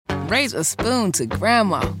raise a spoon to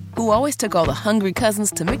Grandma, who always took all the hungry cousins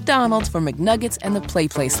to McDonald's for McNuggets and the Play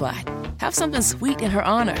Slide. Have something sweet in her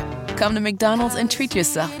honor. Come to McDonald's and treat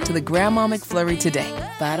yourself to the Grandma McFlurry today.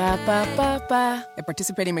 Ba-da-ba-ba-ba. At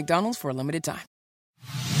participating McDonald's for a limited time.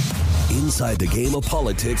 Inside the Game of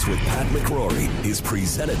Politics with Pat McCrory is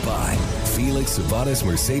presented by Felix Sabates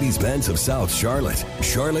Mercedes-Benz of South Charlotte,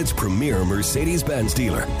 Charlotte's premier Mercedes-Benz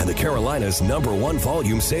dealer and the Carolinas' #1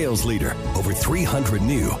 volume sales leader. Over 300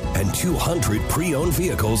 new and 200 pre-owned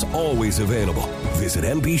vehicles always available. Visit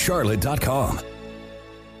mbcharlotte.com.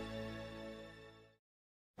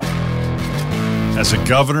 As a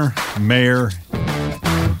governor, mayor,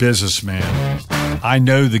 businessman, I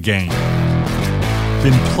know the game.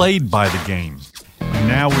 Been played by the game. And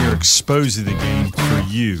now we are exposing the game for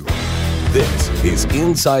you. This is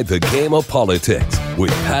Inside the Game of Politics with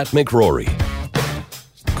Pat McCrory.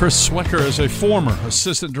 Chris Swecker is a former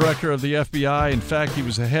assistant director of the FBI. In fact, he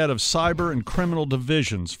was the head of cyber and criminal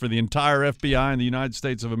divisions for the entire FBI in the United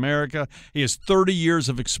States of America. He has 30 years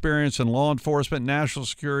of experience in law enforcement, national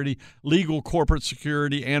security, legal corporate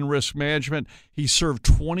security, and risk management. He served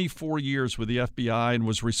 24 years with the FBI and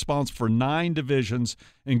was responsible for 9 divisions,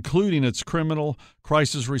 including its criminal,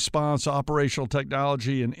 crisis response, operational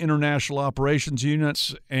technology, and international operations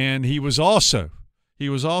units. And he was also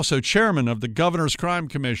chairman of the Governor's Crime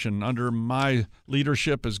Commission under my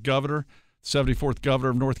leadership as governor, 74th governor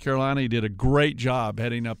of North Carolina. He did a great job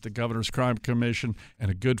heading up the Governor's Crime Commission, and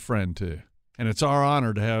a good friend, too. And it's our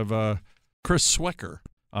honor to have Chris Swecker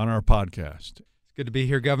on our podcast. It's good to be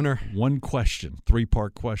here, Governor. One question,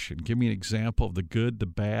 3-part question. Give me an example of the good, the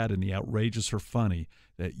bad, and the outrageous or funny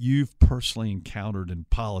that you've personally encountered in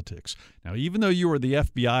politics. Now, even though you were the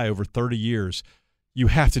FBI over 30 years, you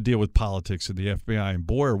have to deal with politics in the FBI. And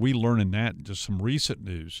boy, are we learning that in just some recent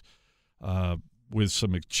news with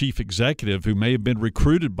some chief executive who may have been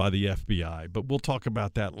recruited by the FBI. But we'll talk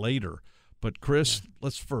about that later. But, Chris,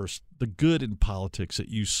 let's first, the good in politics that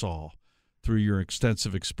you saw through your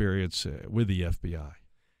extensive experience with the FBI.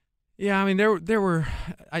 Yeah, I mean, there were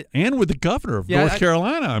and with the governor of North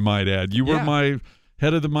Carolina, I might add. You were my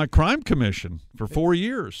head of my crime commission for 4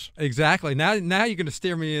 years. Exactly. Now you're going to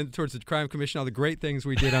steer me in towards the crime commission, all the great things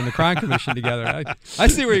we did on the crime commission together. I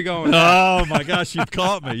see where you're going with that. Oh, my gosh, you've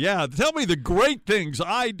caught me. Yeah, tell me the great things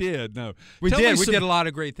I did. No, we did a lot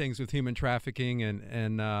of great things with human trafficking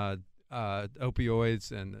and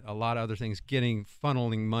opioids and a lot of other things,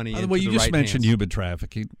 funneling money into the right hands. Well, you just mentioned human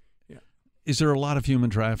trafficking. Yeah. Is there a lot of human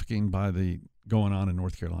trafficking going on in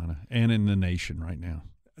North Carolina and in the nation right now?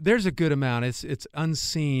 There's a good amount. It's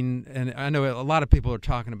unseen, and I know a lot of people are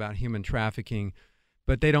talking about human trafficking,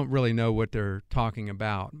 but they don't really know what they're talking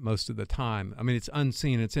about most of the time. I mean, it's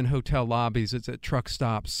unseen. It's in hotel lobbies. It's at truck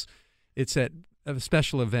stops. It's at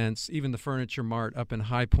special events, even the Furniture Mart up in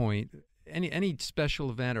High Point. Any special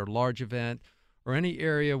event or large event or any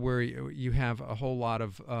area where you have a whole lot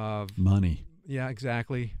of money. Yeah,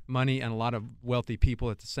 exactly. Money and a lot of wealthy people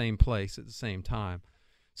at the same place at the same time.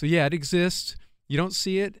 So, yeah, it exists. You don't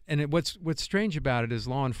see it, and what's strange about it is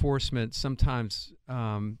law enforcement sometimes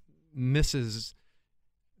misses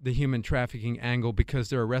the human trafficking angle because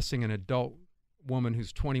they're arresting an adult woman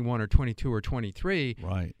who's 21 or 22 or 23.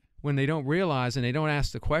 Right. When they don't realize and they don't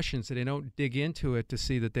ask the questions and they don't dig into it to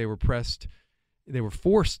see that they were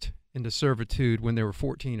forced into servitude when they were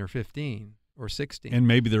 14 or 15 or 16. And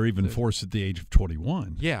maybe they're even forced at the age of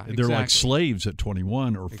 21. Yeah, They're like slaves at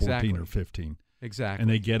 21 or 14 or 15. Exactly. And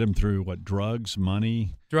they get them through drugs,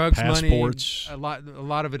 money, passports. Money. A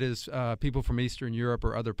lot of it is people from Eastern Europe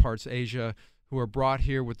or other parts of Asia who are brought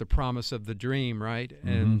here with the promise of the dream, right? Mm-hmm.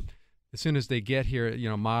 And as soon as they get here,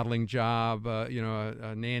 modeling job,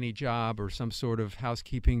 a nanny job or some sort of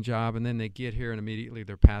housekeeping job, and then they get here and immediately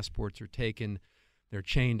their passports are taken. They're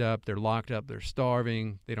chained up. They're locked up. They're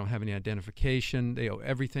starving. They don't have any identification. They owe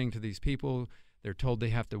everything to these people. They're told they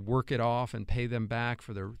have to work it off and pay them back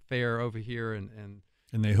for their fare over here. And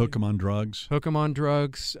they hook them on drugs? Hook them on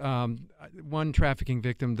drugs. One trafficking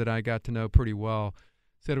victim that I got to know pretty well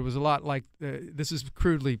said it was a lot like, this is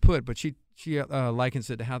crudely put, but she likens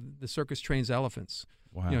it to how the circus trains elephants.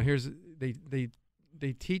 Wow.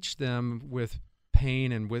 They teach them with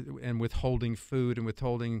pain and withholding food and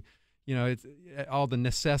withholding, it's all the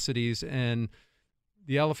necessities. And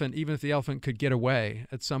the elephant, even if the elephant could get away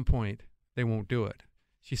at some point, they won't do it.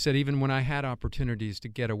 She said, even when I had opportunities to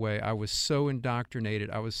get away, I was so indoctrinated,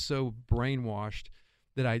 I was so brainwashed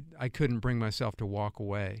that I couldn't bring myself to walk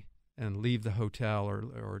away and leave the hotel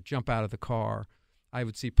or jump out of the car. I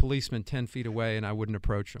would see policemen 10 feet away and I wouldn't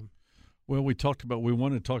approach them. Well, we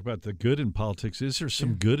want to talk about the good in politics. Is there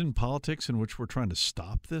some good in politics in which we're trying to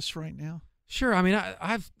stop this right now? Sure. I mean,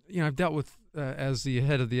 I've dealt with as the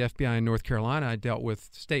head of the FBI in North Carolina. I dealt with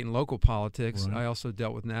state and local politics. Right. I also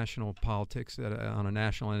dealt with national politics on a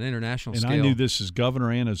national and international and scale. I knew this as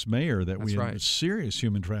governor and as mayor that we That's had right. serious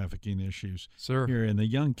human trafficking issues Sir. here, and the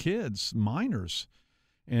young kids, minors,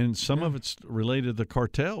 and some of it's related to the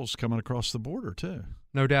cartels coming across the border too.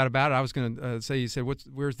 No doubt about it. I was going to say, you said,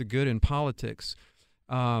 where's the good in politics?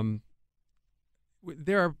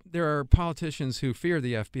 There are politicians who fear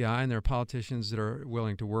the FBI, and there are politicians that are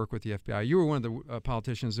willing to work with the FBI. You were one of the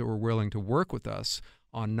politicians that were willing to work with us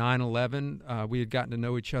on 9/11. We had gotten to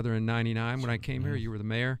know each other in '99 when I came here. You were the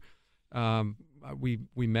mayor.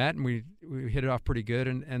 We met and we hit it off pretty good.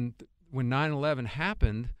 And when 9/11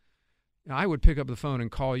 happened, I would pick up the phone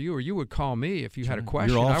and call you, or you would call me if you had a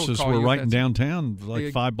question. Your offices I would call were you right in downtown,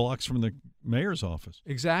 like 5 blocks from the mayor's office.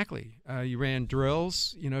 Exactly. You ran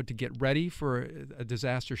drills, to get ready for a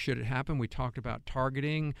disaster should it happen. We talked about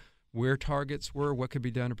targeting, where targets were, what could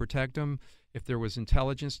be done to protect them. If there was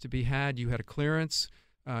intelligence to be had, you had a clearance.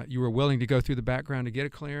 You were willing to go through the background to get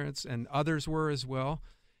a clearance, and others were as well.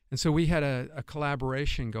 And so we had a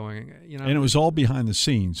collaboration going. And it was all behind the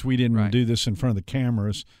scenes. We didn't do this in front of the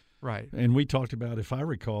cameras. Right. And we talked about, if I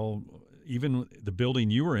recall, even the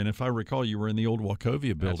building you were in, if I recall, you were in the old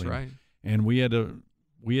Wachovia building. That's right. And we had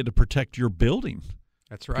to protect your building.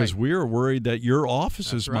 That's right. Because we were worried that your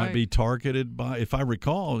offices That's right. might be targeted by, if I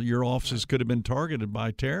recall, your offices could have been targeted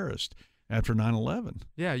by terrorists after 9/11.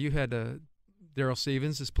 Yeah, you had Daryl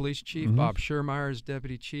Stevens as police chief, Bob Schurmeyer as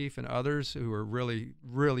deputy chief, and others who were really,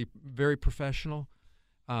 really very professional.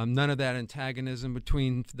 None of that antagonism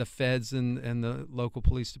between the feds and the local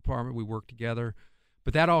police department. We work together.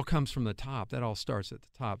 But that all comes from the top. That all starts at the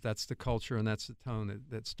top. That's the culture and that's the tone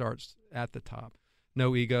that starts at the top.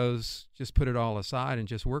 No egos, just put it all aside and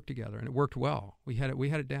just work together. And it worked well. We had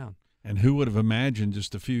it down. And who would have imagined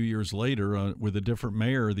just a few years later, with a different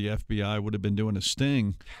mayor, the FBI would have been doing a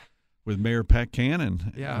sting with Mayor Pat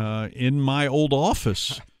Cannon in my old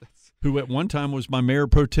office, who at one time was my mayor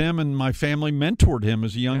pro tem, and my family mentored him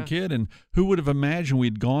as a young kid. And who would have imagined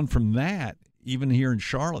we'd gone from that, even here in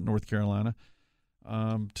Charlotte, North Carolina,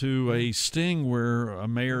 to a sting where a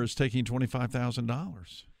mayor is taking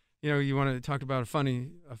 $25,000. You want to talk about a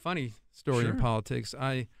funny story in politics.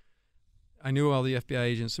 I knew all the FBI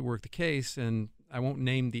agents that worked the case, and I won't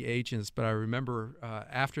name the agents, but I remember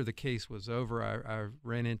after the case was over, I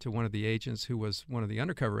ran into one of the agents who was one of the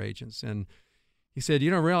undercover agents, and he said,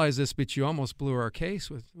 "You don't realize this, but you almost blew our case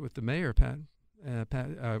with the mayor, Pat Cannon, not Pat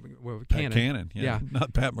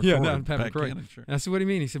McCrory. Yeah, not Pat McCrory. Cannon, sure. And I said, "What do you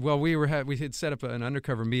mean?" He said, "Well, we had set up an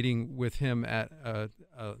undercover meeting with him at a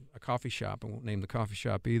coffee shop. I won't name the coffee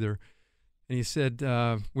shop either." And he said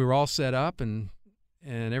we were all set up and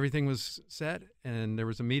everything was set, and there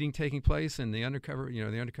was a meeting taking place, and the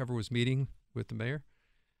undercover was meeting with the mayor.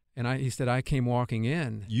 And he said, I came walking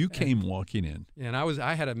in. You came walking in. And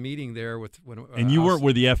I had a meeting there with. And you weren't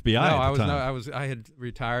with the FBI at the time. No, I had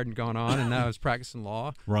retired and gone on, and now I was practicing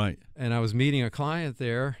law. Right. And I was meeting a client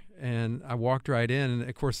there, and I walked right in, and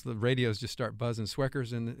of course the radios just start buzzing.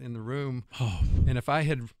 Swecker's in the room. Oh. And if I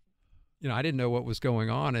had, I didn't know what was going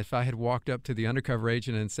on. If I had walked up to the undercover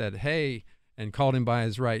agent and said, "Hey," and called him by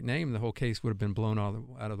his right name, the whole case would have been blown out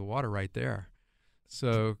of the water right there.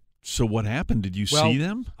 So what happened? Did you see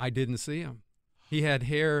them? I didn't see him. He had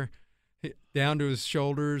hair down to his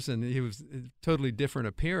shoulders, and he was a totally different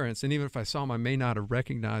appearance. And even if I saw him, I may not have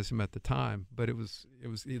recognized him at the time. But it was.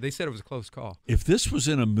 They said it was a close call. If this was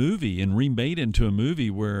in a movie and remade into a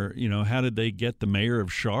movie where, how did they get the mayor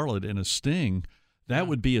of Charlotte in a sting? That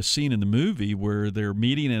would be a scene in the movie where they're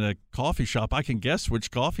meeting in a coffee shop. I can guess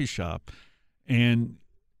which coffee shop. And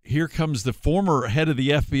here comes the former head of the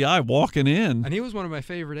FBI walking in. And he was one of my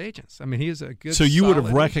favorite agents. I mean, he was a good. So you would have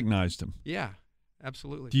agent. recognized him? Yeah,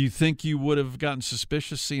 absolutely. Do you think you would have gotten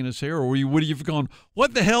suspicious seeing his hair, or would you have gone,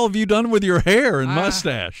 "What the hell have you done with your hair and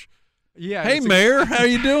mustache?" Yeah. Hey, Mayor, how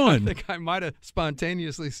you doing? I think I might have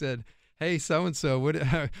spontaneously said, "Hey, so and so,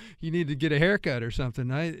 you need to get a haircut or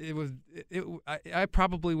something." I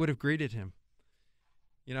probably would have greeted him.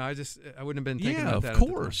 I wouldn't have been thinking about that. Yeah, of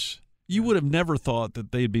course. You would have never thought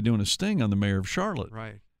that they'd be doing a sting on the mayor of Charlotte.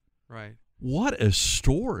 Right. What a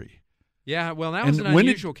story. Yeah, well, that was an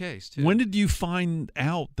unusual case, too. When did you find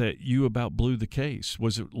out that you about blew the case?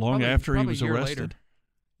 Was it long after he was arrested?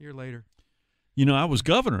 A year later. I was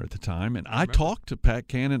governor at the time, and I talked to Pat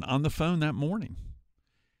Cannon on the phone that morning.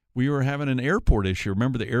 We were having an airport issue.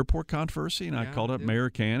 Remember the airport controversy? And I called up Mayor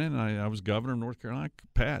Cannon, and I was governor of North Carolina.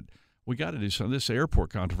 Pat, we got to do something. This airport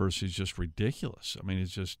controversy is just ridiculous. I mean,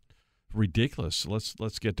 it's just ridiculous.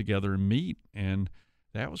 Let's get together and meet. And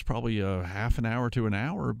that was probably a half an hour to an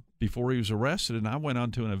hour before he was arrested. And I went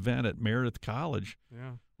on to an event at Meredith College,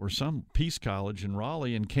 or some Peace College in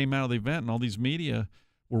Raleigh, and came out of the event, and all these media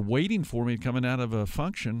were waiting for me coming out of a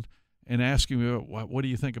function and asking me, what do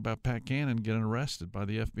you think about Pat Cannon getting arrested by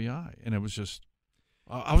the FBI? And it was just,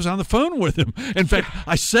 I was on the phone with him. In fact,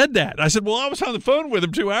 I said that. I said, well, I was on the phone with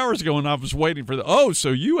him 2 hours ago, and I was waiting for so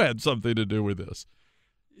you had something to do with this.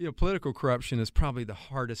 Political corruption is probably the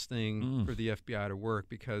hardest thing for the FBI to work,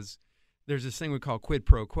 because there's this thing we call quid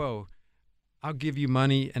pro quo. I'll give you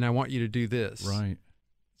money, and I want you to do this. Right.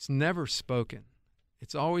 It's never spoken.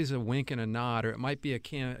 It's always a wink and a nod, or it might be a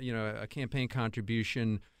campaign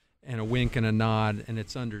contribution and a wink and a nod, and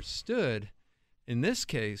it's understood. In this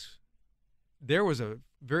case, there was a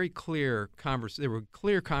very clear there were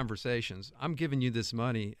clear conversations. I'm giving you this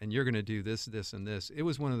money, and you're going to do this, this, and this. It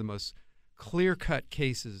was one of the most clear-cut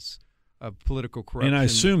cases of political corruption. And I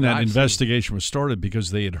assume that investigation was started because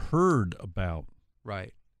they had heard about.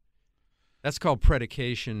 Right. That's called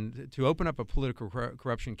predication. To open up a political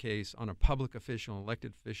corruption case on a public official, an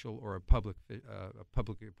elected official, or a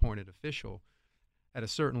publicly appointed official, at a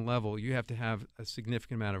certain level, you have to have a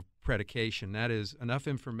significant amount of predication. That is enough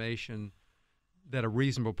information that a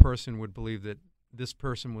reasonable person would believe that this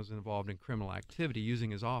person was involved in criminal activity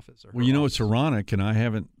using his office. Well, you know, it's ironic, and I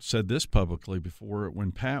haven't said this publicly before.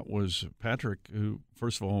 When Patrick, who,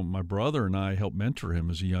 first of all, my brother and I helped mentor him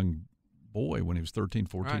as a young boy when he was 13,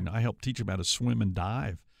 14. Right. I helped teach him how to swim and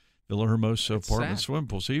dive, Villa Hermosa apartment swimming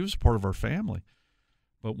pool. So he was part of our family.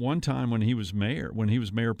 But one time when he was mayor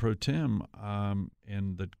pro tem,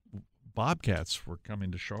 and the Bobcats were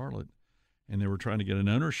coming to Charlotte, and they were trying to get an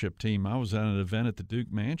ownership team, I was at an event at the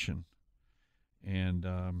Duke Mansion. And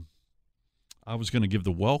I was going to give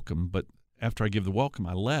the welcome, but after I give the welcome,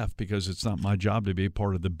 I left because it's not my job to be a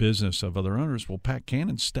part of the business of other owners. Well, Pat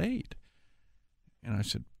Cannon stayed. And I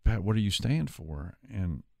said, Pat, what are you staying for?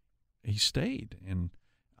 And he stayed. And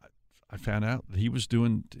I found out that he was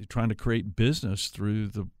trying to create business through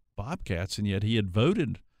the Bobcats, and yet he had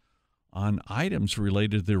voted on items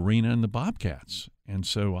related to the arena and the Bobcats. And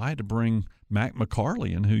so I had to bring Mac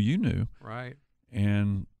McCarley in, who you knew. Right.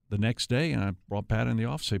 And the next day, and I brought Pat in the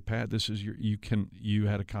office, say, Pat, this is you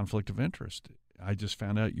had a conflict of interest. I just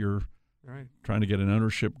found out you're trying to get an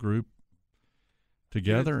ownership group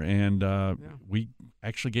together, and we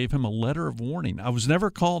actually gave him a letter of warning. I was never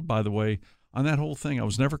called, by the way, on that whole thing. I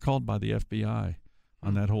was never called by the FBI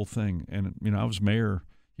on that whole thing. And, I was mayor.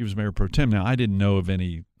 He was mayor pro tem. Now, I didn't know of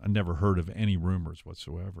I never heard of any rumors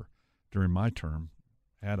whatsoever during my term.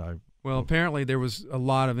 Well, apparently there was a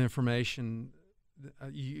lot of information.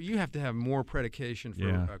 You have to have more predication for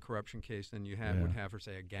a corruption case than you would have for,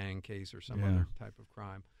 say, a gang case or some other type of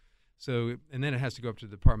crime. So, and then it has to go up to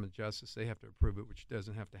the Department of Justice. They have to approve it, which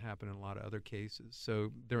doesn't have to happen in a lot of other cases. So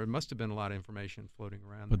there must have been a lot of information floating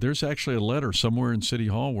around. But there's actually a letter somewhere in City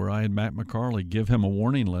Hall where I had Matt McCarley give him a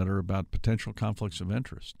warning letter about potential conflicts of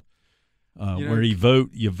interest. Where you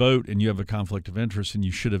vote and you have a conflict of interest, and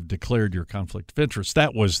you should have declared your conflict of interest.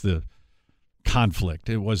 That was the conflict.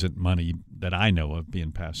 It wasn't money that I know of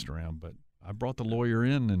being passed around. But I brought the lawyer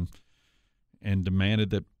in and demanded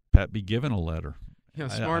that Pat be given a letter.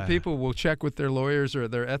 Smart people will check with their lawyers or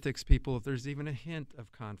their ethics people if there's even a hint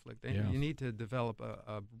of conflict. You need to develop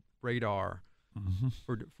a radar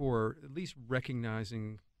for at least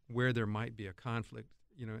recognizing where there might be a conflict,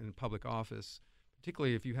 in public office,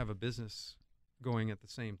 particularly if you have a business going at the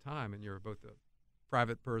same time and you're both a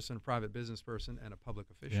private person, a private business person, and a public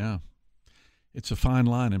official. Yeah. It's a fine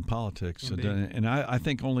line in politics. And I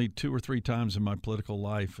think only 2 or 3 times in my political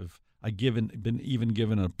life have I been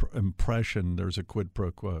given an impression there's a quid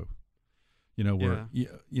pro quo. Where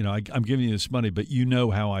I'm giving you this money, but you know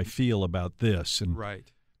how I feel about this, and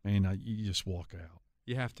you just walk out.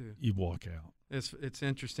 You have to. You walk out. It's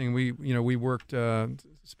interesting. We worked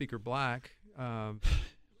Speaker Black for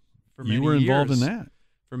many years. You were involved in that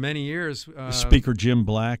for many years. Speaker Jim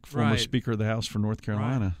Black, former Speaker of the House for North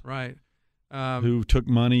Carolina, right. Who took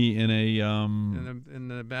money in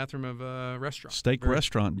the bathroom of a restaurant, steak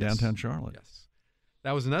restaurant in downtown Charlotte. Yes,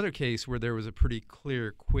 that was another case where there was a pretty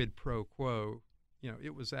clear quid pro quo.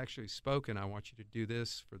 It was actually spoken. I want you to do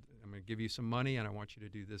this. I'm going to give you some money, and I want you to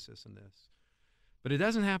do this, this, and this. But it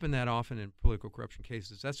doesn't happen that often in political corruption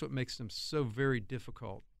cases. That's what makes them so very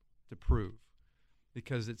difficult to prove,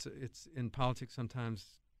 because it's in politics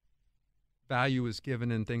sometimes value is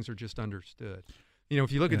given and things are just understood.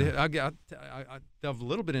 If you look at I delve a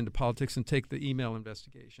little bit into politics and take the email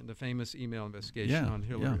investigation, the famous email investigation on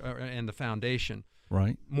Hillary and the foundation.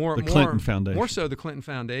 Right. The Clinton Foundation. More so the Clinton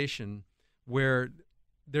Foundation, where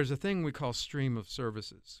there's a thing we call stream of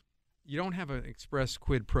services. you don't have an express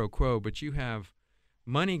quid pro quo, but you have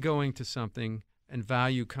money going to something and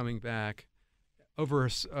value coming back over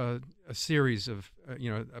a series of,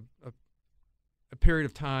 a period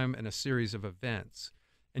of time and a series of events.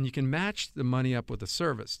 And you can match the money up with a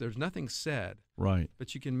service. There's nothing said. Right.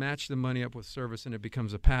 But you can match the money up with service, and it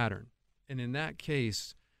becomes a pattern. And in that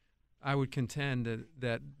case, I would contend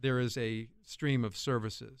that there is a stream of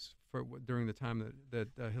services during the time that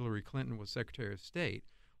Hillary Clinton was Secretary of State,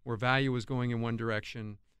 where value was going in one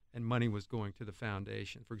direction and money was going to the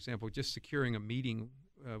foundation. For example, just securing a meeting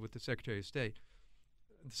with the Secretary of State.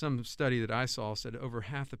 Some study that I saw said over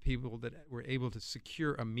half the people that were able to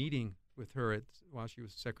secure a meeting with her while she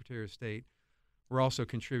was Secretary of State were also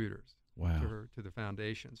contributors to the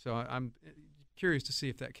foundation. So I'm curious to see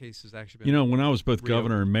if that case has actually been when I was both real.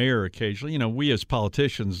 governor and mayor occasionally, we as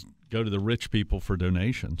politicians go to the rich people for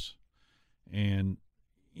donations. And,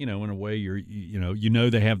 in a way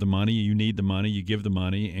they have the money, you need the money, you give the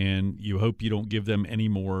money, and you hope you don't give them any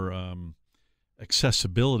more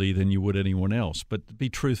accessibility than you would anyone else. But to be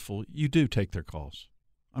truthful, you do take their calls.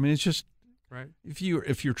 I mean, it's just right. If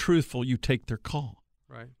you're truthful, you take their call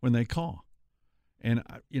right when they call. And,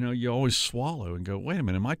 you always swallow and go, wait a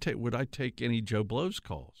minute, would I take any Joe Blow's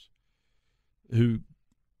calls who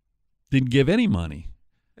didn't give any money?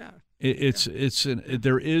 Yeah.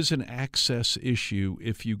 There is an access issue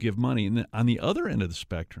if you give money. And on the other end of the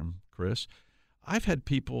spectrum, Chris, I've had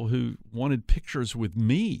people who wanted pictures with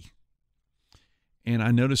me. And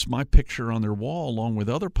I noticed my picture on their wall along with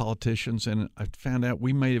other politicians, and I found out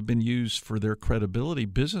we may have been used for their credibility,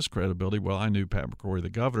 business credibility. Well, I knew Pat McCrory,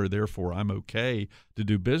 the governor, therefore I'm okay to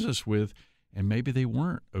do business with, and maybe they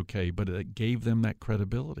weren't okay, but it gave them that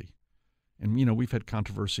credibility. And, we've had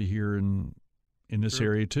controversy here in this True.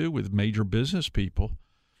 area, too, with major business people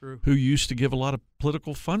True. who used to give a lot of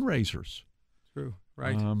political fundraisers. True,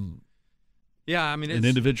 right. An It's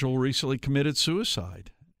individual recently committed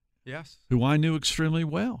suicide. Yes. Who I knew extremely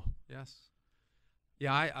well. Yes.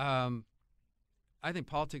 Yeah, I think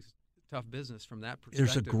politics is a tough business from that perspective.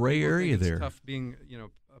 There's a gray People area think it's there. tough being,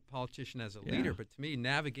 a politician as a leader, but to me,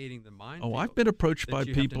 navigating the minefield. Oh, I've been approached that by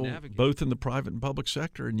you have to people navigate. both in the private and public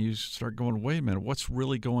sector, and you start going, wait a minute, what's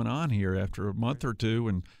really going on here after a month or two?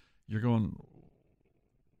 And you're going,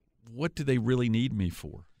 what do they really need me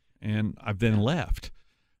for? And I've then left.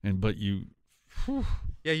 But you... Whew.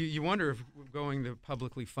 Yeah, you wonder if going to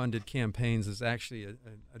publicly funded campaigns is actually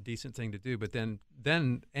a decent thing to do. But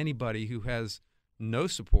then anybody who has no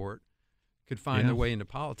support could find their way into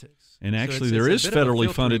politics. And actually, so there is it's a bit of a federally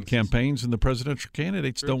filtering funded system. campaigns, and the presidential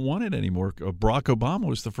candidates don't want it anymore. Barack Obama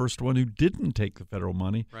was the first one who didn't take the federal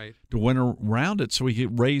money to win around it so he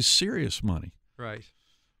could raise serious money. Right.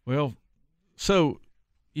 Well, so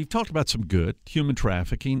you've talked about some good, human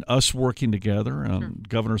trafficking, us working together,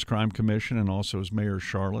 Governor's Crime Commission, and also as Mayor of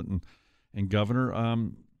Charlotte and Governor.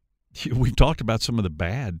 We've talked about some of the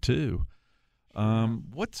bad, too.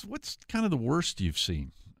 What's kind of the worst you've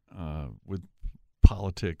seen with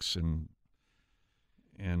politics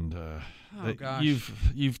gosh.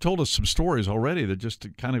 You've told us some stories already that just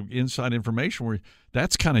kind of inside information where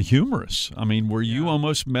that's kind of humorous. I mean, where you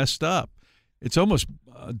almost messed up. It's almost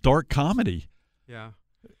dark comedy. Yeah.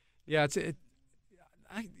 Yeah,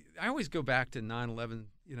 I always go back to 9/11.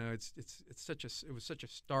 It was such a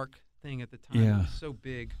stark thing at the time. Yeah. It was so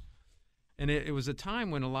big, and it was a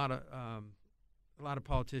time when a lot of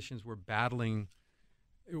politicians were battling.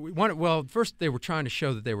 First they were trying to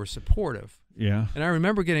show that they were supportive. Yeah. And I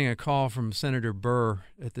remember getting a call from Senator Burr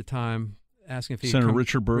at the time asking if he Senator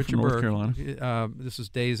Richard Burr from North Carolina. This was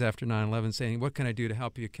days after 9/11, saying, "What can I do to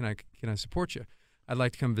help you? Can I support you? I'd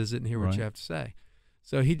like to come visit and hear what you have to say."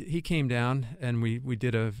 So he came down, and we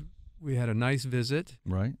had a nice visit,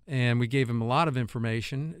 right? And we gave him a lot of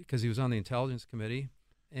information because he was on the Intelligence Committee,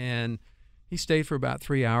 and he stayed for about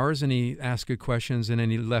 3 hours, and he asked good questions, and then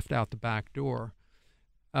he left out the back door.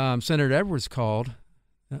 Senator Edwards called,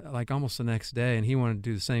 like almost the next day, and he wanted to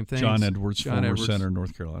do the same thing. John Edwards, former senator in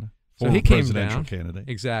North Carolina, former he came presidential down, candidate.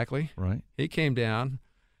 Exactly. Right. He came down.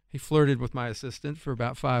 He flirted with my assistant for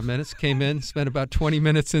about 5 minutes, came in, spent about 20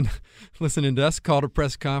 minutes listening to us, called a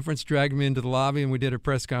press conference, dragged me into the lobby, and we did a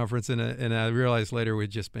press conference, and I realized later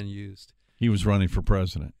we'd just been used. He was running for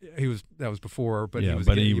president. That was before, but yeah,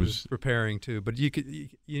 he was preparing to. But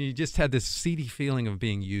you just had this seedy feeling of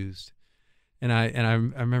being used. And I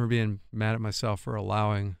remember being mad at myself for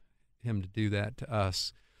allowing him to do that to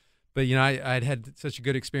us. But, I'd had such a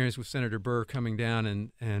good experience with Senator Burr coming down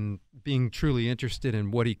and being truly interested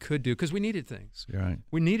in what he could do, because we needed things. Right.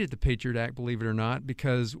 We needed the Patriot Act, believe it or not,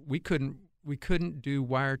 because we couldn't do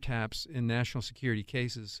wiretaps in national security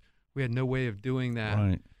cases. We had no way of doing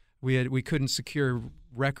that We couldn't secure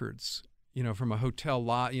records, from a hotel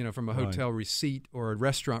lot, from a hotel receipt or a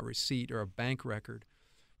restaurant receipt or a bank record.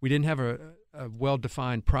 We didn't have a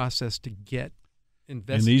well-defined process to get and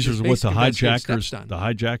these are what the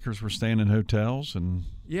hijackers were staying in hotels and.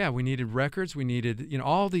 Yeah, we needed records. We needed,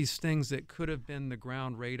 all these things that could have been the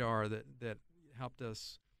ground radar that helped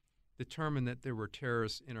us determine that there were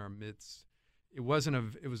terrorists in our midst. It was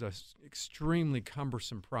a extremely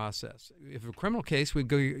cumbersome process. If a criminal case, we'd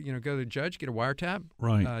go to the judge, get a wiretap,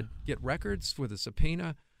 get records with a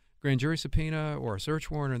subpoena, grand jury subpoena, or a search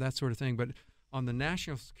warrant, or that sort of thing. But on the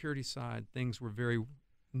national security side, things were very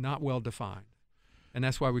not well defined, and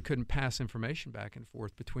that's why we couldn't pass information back and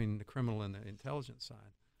forth between the criminal and the intelligence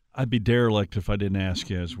side. I'd be derelict if I didn't ask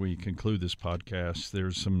you as we conclude this podcast.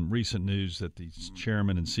 There's some recent news that the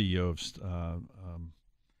chairman and CEO of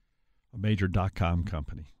a major .com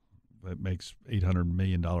company that makes $800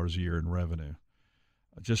 million a year in revenue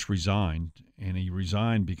just resigned. And he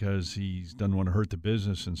resigned because he doesn't want to hurt the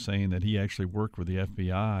business and saying that he actually worked with the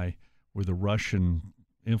FBI with a Russian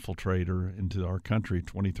infiltrator into our country,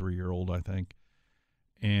 23-year-old, I think,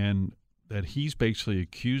 and that he's basically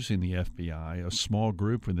accusing the FBI, a small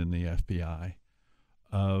group within the FBI,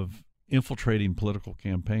 of infiltrating political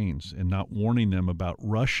campaigns and not warning them about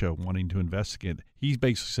Russia wanting to investigate. He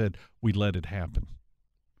basically said, we let it happen.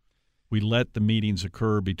 We let the meetings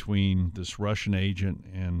occur between this Russian agent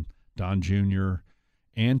and Don Jr.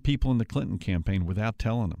 and people in the Clinton campaign without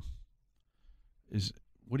telling them.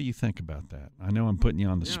 What do you think about that? I know I'm putting you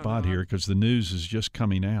on the spot here because the news is just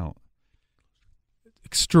coming out.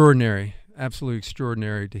 Extraordinary. Absolutely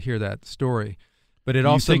extraordinary to hear that story. But Do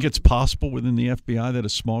you think it's possible within the FBI that a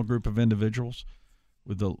small group of individuals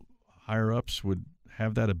with the higher-ups would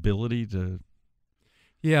have that ability to?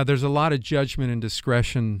 Yeah, there's a lot of judgment and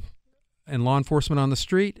discretion in law enforcement on the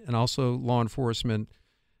street and also law enforcement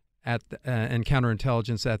and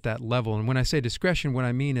counterintelligence at that level. And when I say discretion, what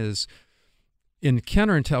I mean is in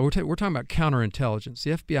counterintelligence, we're talking about counterintelligence.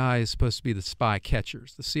 The FBI is supposed to be the spy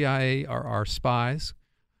catchers. The CIA are our spies.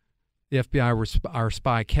 The FBI were our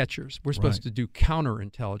spy catchers. We're supposed to do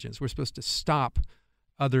counterintelligence. We're supposed to stop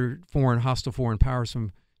other hostile foreign powers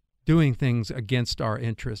from doing things against our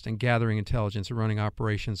interest and gathering intelligence and running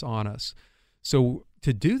operations on us. So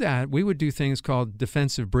to do that, we would do things called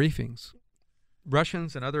defensive briefings.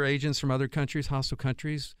 Russians and other agents from other countries, hostile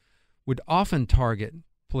countries, would often target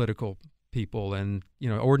political people and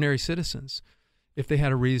ordinary citizens if they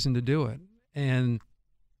had a reason to do it. And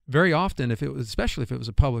very often, especially if it was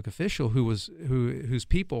a public official whose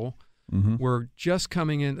people were just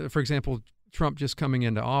coming in, for example, Trump just coming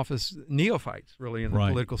into office, neophytes really in the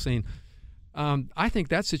political scene, I think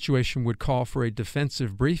that situation would call for a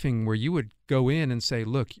defensive briefing where you would go in and say,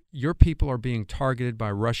 look, your people are being targeted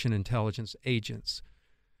by Russian intelligence agents.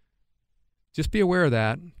 Just be aware of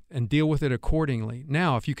that and deal with it accordingly.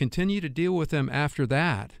 Now, if you continue to deal with them after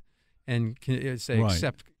that and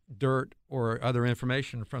accept dirt or other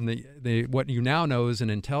information from the what you now know is an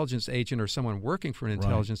intelligence agent or someone working for an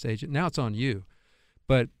intelligence agent, now it's on you.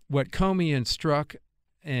 But what Comey and Strzok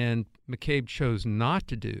and McCabe chose not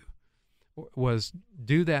to do was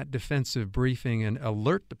do that defensive briefing and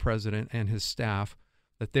alert the president and his staff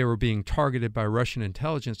that they were being targeted by Russian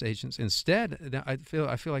intelligence agents. Instead, I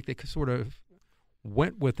feel like they sort of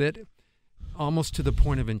went with it almost to the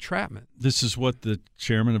point of entrapment. This is what the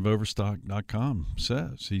chairman of Overstock.com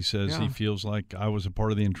says. He says he feels like I was a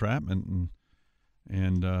part of the entrapment,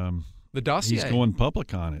 and the dossier, he's going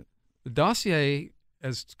public on it. The dossier,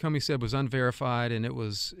 as Comey said, was unverified, and it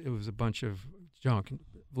was a bunch of junk.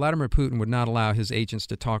 Vladimir Putin would not allow his agents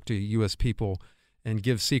to talk to U.S. people and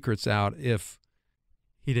give secrets out if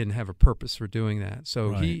he didn't have a purpose for doing that.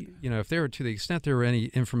 So if there were, to the extent there were any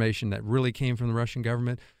information that really came from the Russian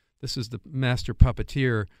government, this is the master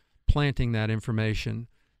puppeteer planting that information.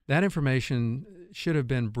 That information should have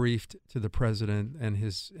been briefed to the president and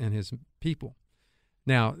his people.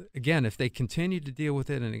 Now, again, if they continue to deal with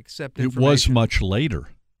it and accept information, it was much later.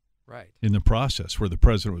 Right. In the process where the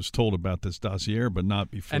president was told about this dossier, but not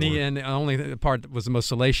before. And only the part that was the most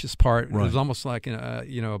salacious part. It was almost like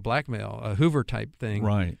a blackmail, a Hoover type thing.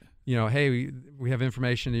 Right. Hey, we have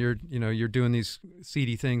information. You're doing these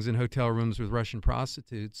seedy things in hotel rooms with Russian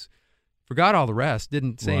prostitutes. Forgot all the rest.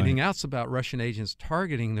 Didn't say anything else about Russian agents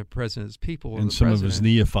targeting the president's people. And some of his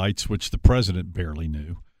neophytes, which the president barely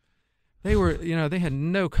knew. They were, they had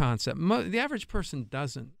no concept. The average person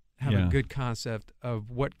doesn't have a good concept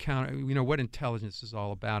of what what intelligence is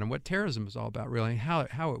all about and what terrorism is all about, really, and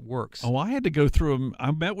how it works. Oh, I had to go through them.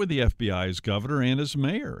 I met with the FBI as governor and as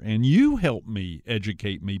mayor, and you helped me,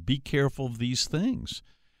 educate me, be careful of these things.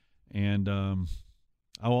 And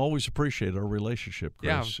I'll always appreciate our relationship,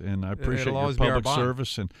 Chris, and I appreciate it'll your always be our public bond.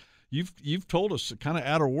 service. And you've told us kind of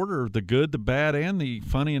out of order the good, the bad, and the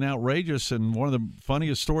funny and outrageous. And one of the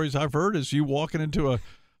funniest stories I've heard is you walking into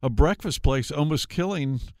a breakfast place, almost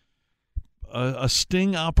killing a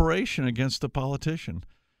sting operation against a politician.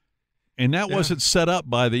 And that wasn't set up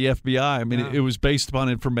by the FBI. I mean, it was based upon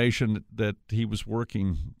information that he was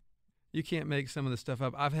working. You can't make some of this stuff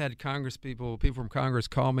up. I've had people from Congress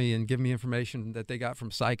call me and give me information that they got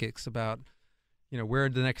from psychics about, where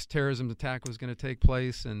the next terrorism attack was going to take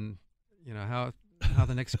place and, how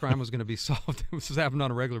the next crime was going to be solved. This has happened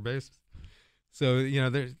on a regular basis. So,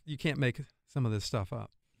 you can't make some of this stuff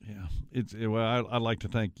up. Yeah. I'd like to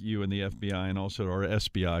thank you and the FBI and also our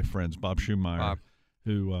SBI friends, Bob Schumeyer,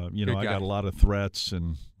 who, I got a lot of threats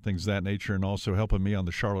and things of that nature, and also helping me on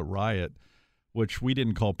the Charlotte riot, which we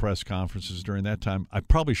didn't call press conferences during that time. I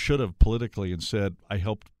probably should have politically and said I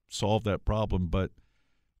helped solve that problem, but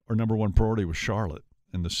our number one priority was Charlotte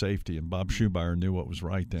and the safety, and Bob Schumeyer knew what was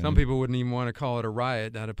right then. Some people wouldn't even want to call it a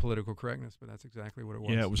riot out of political correctness, but that's exactly what it was.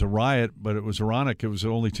 Yeah, it was a riot, but it was ironic. It was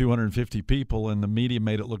only 250 people, and the media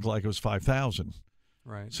made it look like it was 5,000.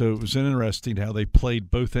 Right. So it was interesting how they played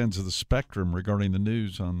both ends of the spectrum regarding the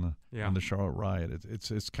news on the Charlotte riot.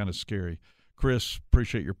 It's kind of scary. Chris,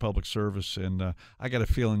 appreciate your public service, and I got a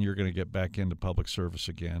feeling you're going to get back into public service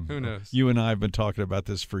again. Who knows? You and I have been talking about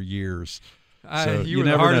this for years. So you were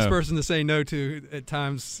the hardest person to say no to at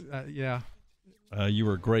times. You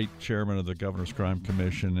were a great chairman of the Governor's Crime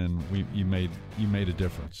Commission, and you made a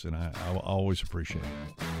difference, and I'll always appreciate it.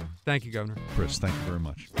 Thank you, Governor. Chris, thank you very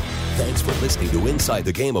much. Thanks for listening to Inside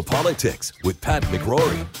the Game of Politics with Pat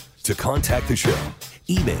McCrory. To contact the show,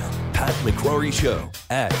 email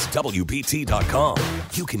patmccroryshow@wbt.com.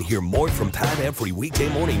 You can hear more from Pat every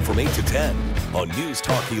weekday morning from 8 to 10 on News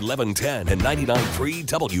Talk 1110 and 99.3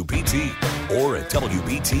 WBT or at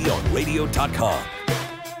WBTonradio.com.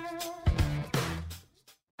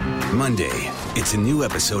 Monday, it's a new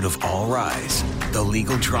episode of All Rise, the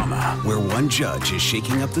legal drama where one judge is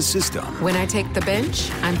shaking up the system. When I take the bench,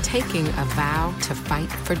 I'm taking a vow to fight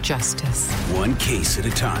for justice. One case at a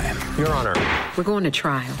time. Your Honor. We're going to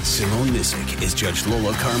trial. Simone Missick is Judge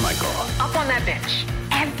Lola Carmichael. Up on that bench.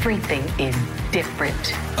 Everything is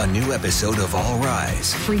different. A new episode of All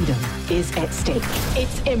Rise. Freedom is at stake.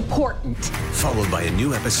 It's important. Followed by a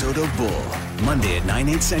new episode of Bull, Monday at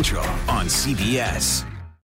 9/8 Central on CBS.